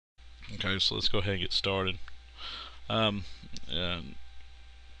Okay, so let's go ahead and get started. Um,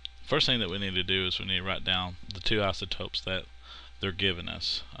 First thing that we need to do is we need to write down the two isotopes that they're giving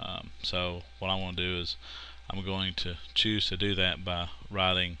us. So what I want to do is I'm going to choose to do that by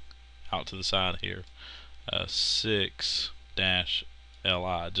writing out to the side here 6-Li,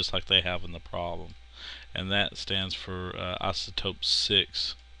 just like they have in the problem, and that stands for isotope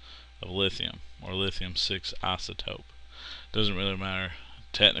 6 of lithium, or lithium 6 isotope. Doesn't really matter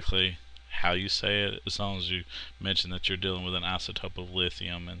technically how you say it, as long as you mention that you're dealing with an isotope of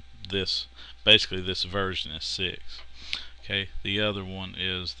lithium, and this basically this version is 6. Okay, the other one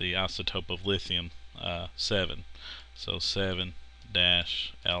is the isotope of lithium 7, so 7-Li.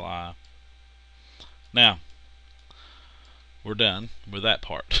 Now we're done with that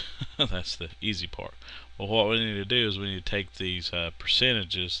part. That's the easy part. Well, what we need to do is we need to take these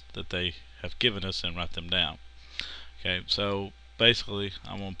percentages that they have given us and write them down. Okay, so basically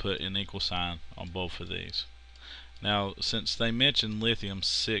I'm going to put an equal sign on both of these. Now, since they mentioned lithium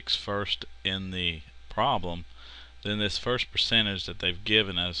 6 first in the problem, then this first percentage that they've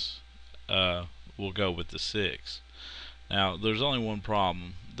given us will go with the 6. Now, there's only one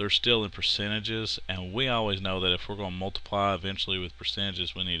problem. They're still in percentages, and we always know that if we're going to multiply eventually with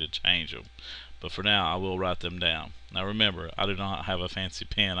percentages, we need to change them. But for now, I will write them down. Now remember, I do not have a fancy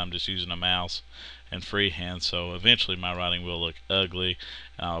pen. I'm just using a mouse and freehand, so eventually my writing will look ugly,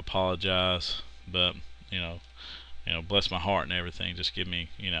 and I'll apologize. But you know, bless my heart and everything. Just give me,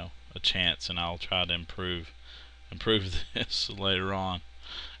 a chance, and I'll try to improve this later on.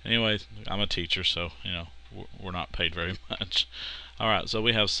 Anyway, I'm a teacher, so we're not paid very much. Alright, so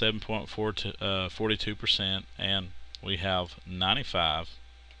we have 7.42%, and we have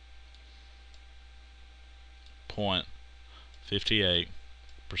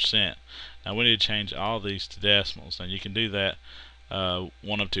 95.58%. Now we need to change all these to decimals. Now you can do that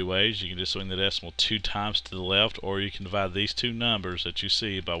one of two ways. You can just swing the decimal 2 times to the left, or you can divide these two numbers that you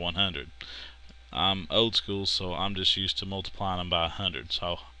see by 100. I'm old school, so I'm just used to multiplying them by 100.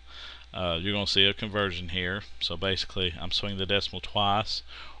 So you're going to see a conversion here. So basically I'm swinging the decimal twice,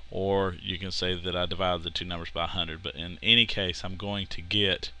 or you can say that I divided the two numbers by 100. But in any case, I'm going to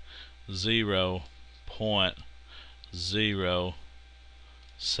get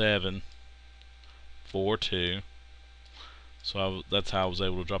 0.0742. So that's how I was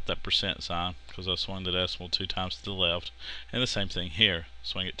able to drop that percent sign, because I swung the decimal 2 times to the left. And the same thing here,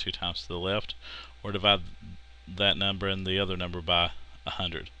 swing it 2 times to the left, or divide that number and the other number by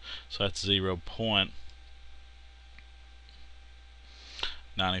 100. So that's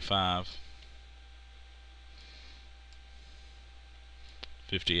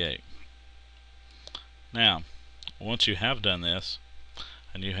 0.9558. Now, once you have done this,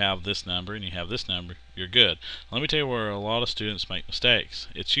 and you have this number and you have this number, you're good. Let me tell you where a lot of students make mistakes.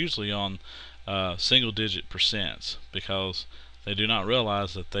 It's usually on single digit percents, because they do not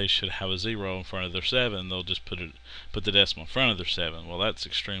realize that they should have a 0 in front of their 7. They'll just put the decimal in front of their 7. Well, that's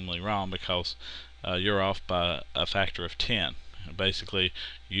extremely wrong, because you're off by a factor of 10. Basically,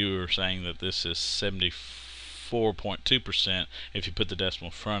 you are saying that this is 74.2% if you put the decimal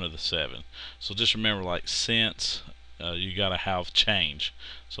in front of the 7. So just remember, like cents, you gotta have change.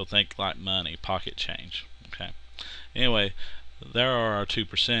 So think like money, pocket change. Okay. Anyway, there are our two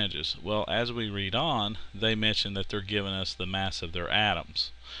percentages. Well, as we read on, they mention that they're giving us the mass of their atoms.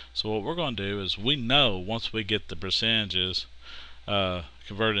 So what we're going to do is, we know once we get the percentages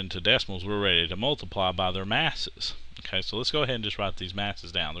converted into decimals, we're ready to multiply by their masses. Okay, so let's go ahead and just write these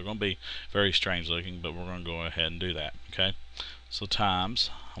masses down. They're going to be very strange looking, but we're going to go ahead and do that. Okay, so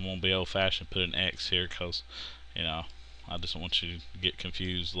times, I'm going to be old-fashioned, put an X here, because I just don't want you to get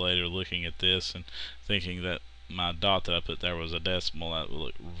confused later looking at this and thinking that my dot that I put there was a decimal. That would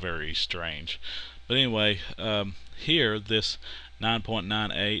look very strange. But anyway, here this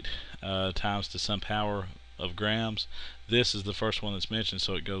 9.98 times to some power of grams, this is the first one that's mentioned,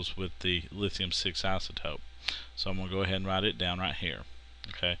 so it goes with the lithium 6 isotope. So I'm going to go ahead and write it down right here.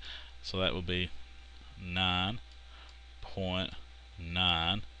 Okay, so that will be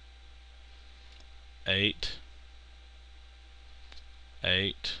 9.98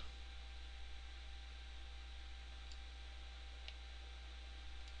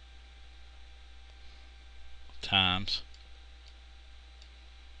 times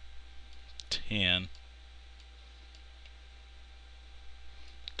 10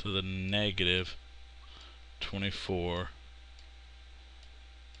 to the negative 24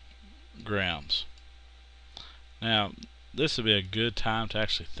 grams. Now, this would be a good time to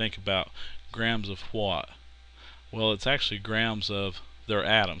actually think about grams of what? Well, it's actually grams of their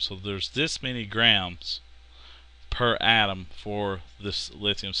atoms. So there's this many grams per atom for this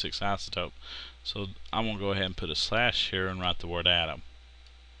lithium-6 isotope. So I'm going to go ahead and put a slash here and write the word atom.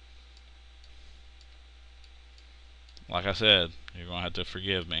 Like I said, you're going to have to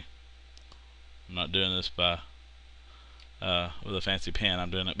forgive me. I'm not doing this by with a fancy pen. I'm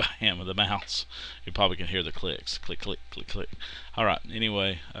doing it by hand with a mouse. You probably can hear the clicks. Click, click, click, click. Alright,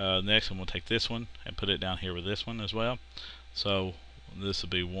 anyway, next I'm going to take this one and put it down here with this one as well. So this will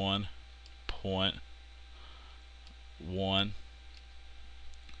be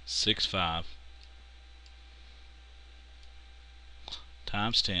 1.165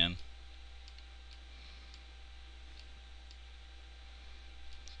 times 10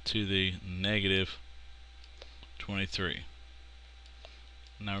 to the negative 23.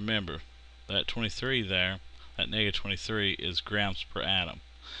 Now remember, that 23 there, that negative 23 is grams per atom.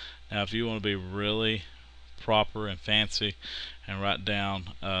 Now if you want to be really proper and fancy and write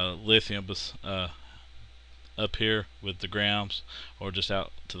down lithium up here with the grams or just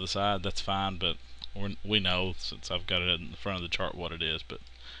out to the side, that's fine, but we know since I've got it in the front of the chart what it is. But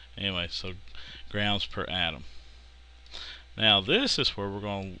anyway, so grams per atom. Now this is where we're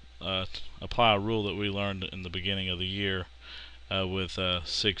going to apply a rule that we learned in the beginning of the year with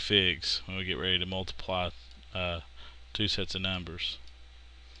sig figs when we get ready to multiply two sets of numbers.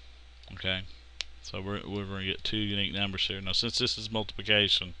 Okay, so we're going to get two unique numbers here. Now since this is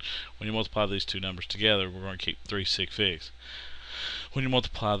multiplication, when you multiply these two numbers together, we're going to keep 3 sig figs. When you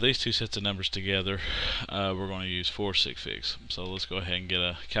multiply these two sets of numbers together, we're going to use 4 sig figs. So let's go ahead and get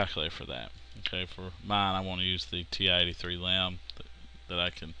a calculator for that. Okay, for mine, I want to use the TI-83 LEM that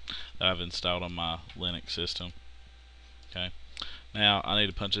I've installed on my Linux system. Okay, now I need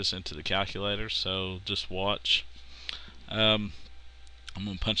to punch this into the calculator, so just watch. I'm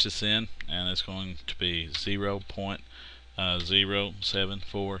going to punch this in, and it's going to be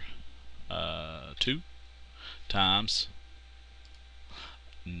 0.0742 times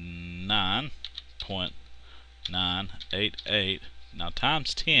 9.988. Now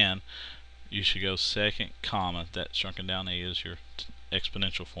times 10, you should go second comma, that shrunken down e is your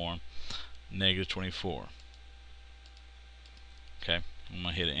exponential form, negative 24. Okay, I'm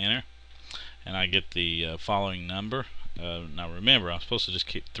going to hit enter, and I get the following number. Now remember, I'm supposed to just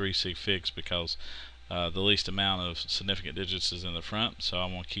keep 3 sig figs because the least amount of significant digits is in the front, so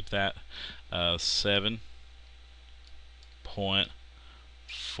I'm going to keep that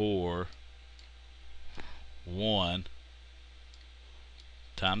 7.41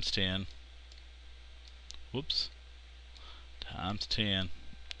 times 10, times 10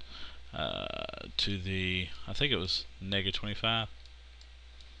 to the, I think it was negative 25.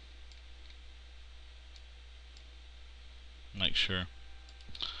 Make sure.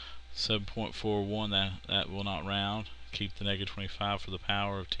 7.41, that will not round. Keep the negative 25 for the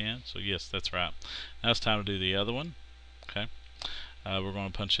power of 10. So yes, that's right. Now it's time to do the other one. Okay, we're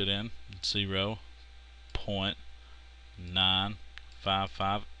going to punch it in.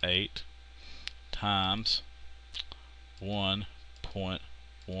 0.9558 times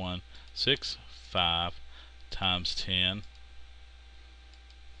 1.165 times 10.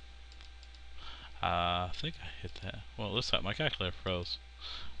 I think I hit that. Well, it looks like my calculator froze.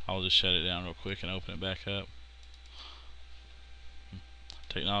 I'll just shut it down real quick and open it back up.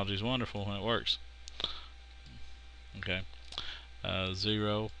 Technology is wonderful when it works. Okay,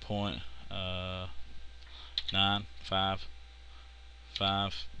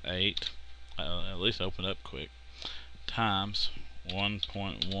 0.9558, at least open up quick, times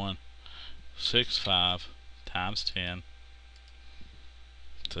 1.165 times 10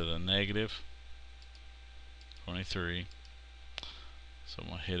 to the negative 23. So I'm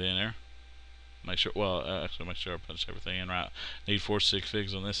going to hit enter. Make sure, well, actually make sure I punch everything in right. Need 4 sig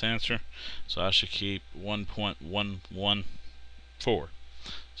figs on this answer, so I should keep 1.114. So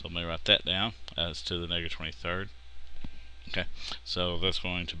let me write that down as to the negative 23rd. Okay, so that's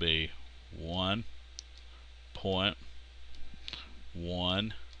going to be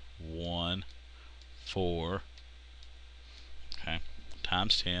 1.114, okay,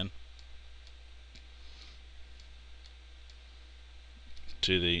 times 10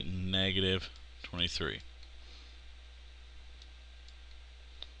 to the negative 23.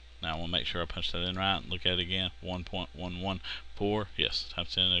 Now I want to make sure I punch that in right and look at it again. 1.114, yes,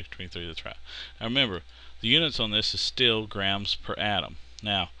 times 10 to the negative 23, that's right. Now remember, the units on this is still grams per atom.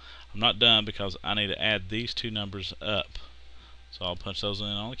 Now, I'm not done because I need to add these two numbers up. So I'll punch those in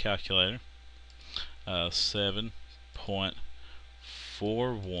on the calculator.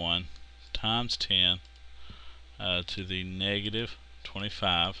 7.41 times 10 to the negative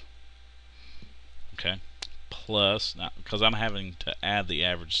 25. Okay, plus, now because I'm having to add the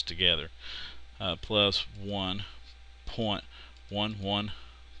averages together, plus 1.114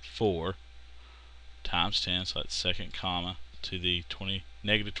 1.114 times 10, so that's second comma, to the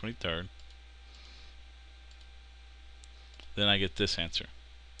negative 23rd. Then I get this answer.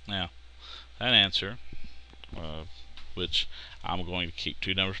 Now, that answer, which I'm going to keep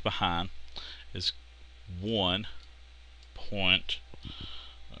two numbers behind, is 1.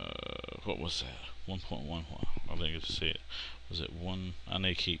 What was that? 1.1. I didn't get to see it. Was it 1? I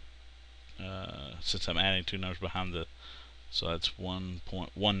need to keep, since I'm adding two numbers behind the, so that's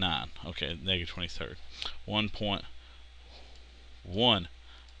 1.19. Okay, negative 23rd.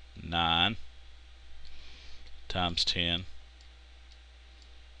 1.19 times 10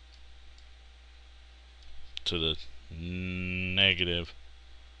 to the negative,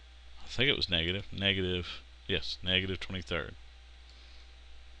 I think it was negative, yes, negative 23rd.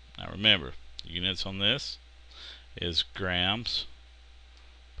 Now remember, units on this is grams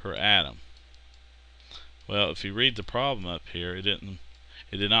per atom. Well, if you read the problem up here, it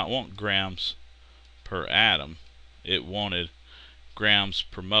did not want grams per atom. It wanted grams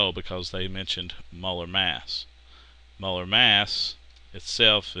per mole because they mentioned molar mass. Molar mass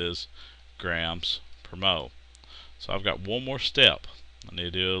itself is grams per mole. So I've got one more step. I need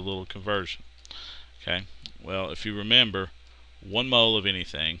to do a little conversion. Okay. Well, if you remember, 1 mole of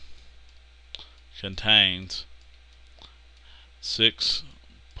anything contains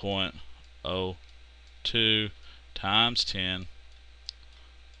 6.02 times 10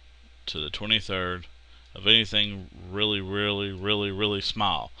 to the 23rd of anything really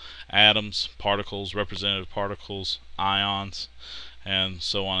small. Atoms, particles, representative particles, ions, and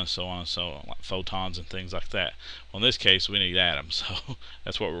so on and so on and so on, like photons and things like that. Well, in this case, we need atoms, so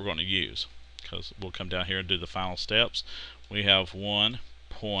that's what we're going to use, because we'll come down here and do the final steps. We have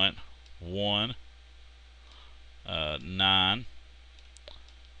 1.19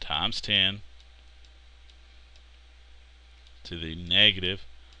 times 10 to the negative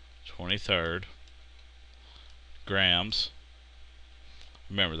 23rd grams.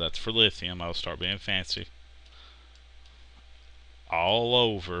 Remember, that's for lithium. I'll start being fancy. All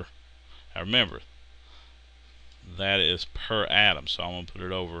over. Now remember, that is per atom, so I'm going to put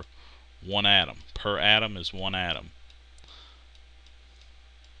it over 1 atom. Per atom is 1 atom.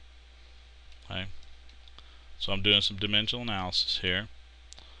 Okay. So I'm doing some dimensional analysis here.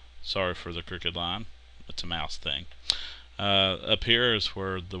 Sorry for the crooked line. It's a mouse thing. Up here is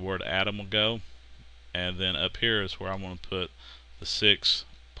where the word atom will go, and then up here is where I'm going to put the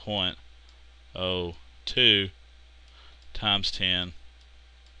 6.02 times 10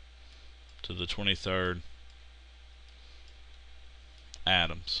 to the 23rd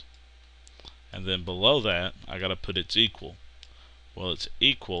atoms. And then below that, I got to put its equal. Well, its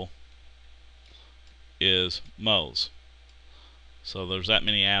equal is moles. So there's that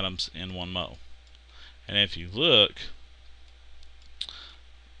many atoms in 1 mole. And if you look,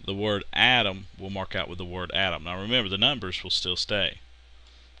 the word atom will mark out with the word atom. Now remember, the numbers will still stay.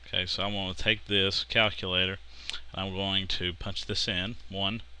 Okay, so I'm going to take this calculator and I'm going to punch this in.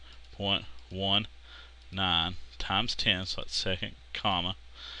 1.19 times 10, so that's second comma,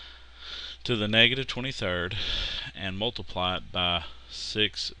 to the negative 23rd, and multiply it by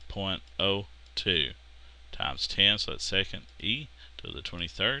 6.02 times 10, so that's second e to the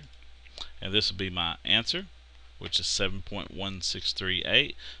 23rd, and this will be my answer, which is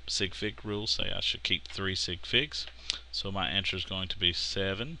 7.1638. Sig fig rules say I should keep 3 sig figs, so my answer is going to be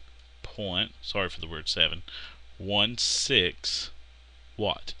 7 sorry for the word 7.16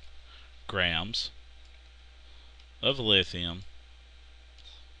 what? Grams of lithium,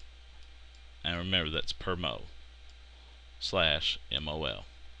 and remember that's per mole / mol.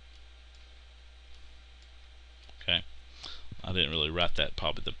 Okay, I didn't really write that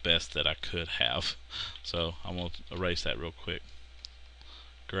probably the best that I could have, so I'm going to erase that real quick.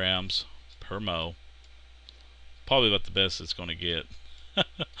 Grams per mole, probably about the best it's going to get.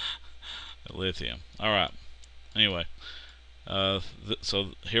 Lithium. Alright, anyway,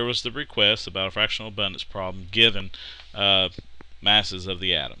 so here was the request about a fractional abundance problem given masses of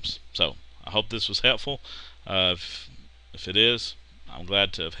the atoms. So I hope this was helpful. If it is, I'm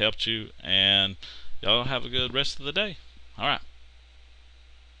glad to have helped you, and y'all have a good rest of the day. Alright.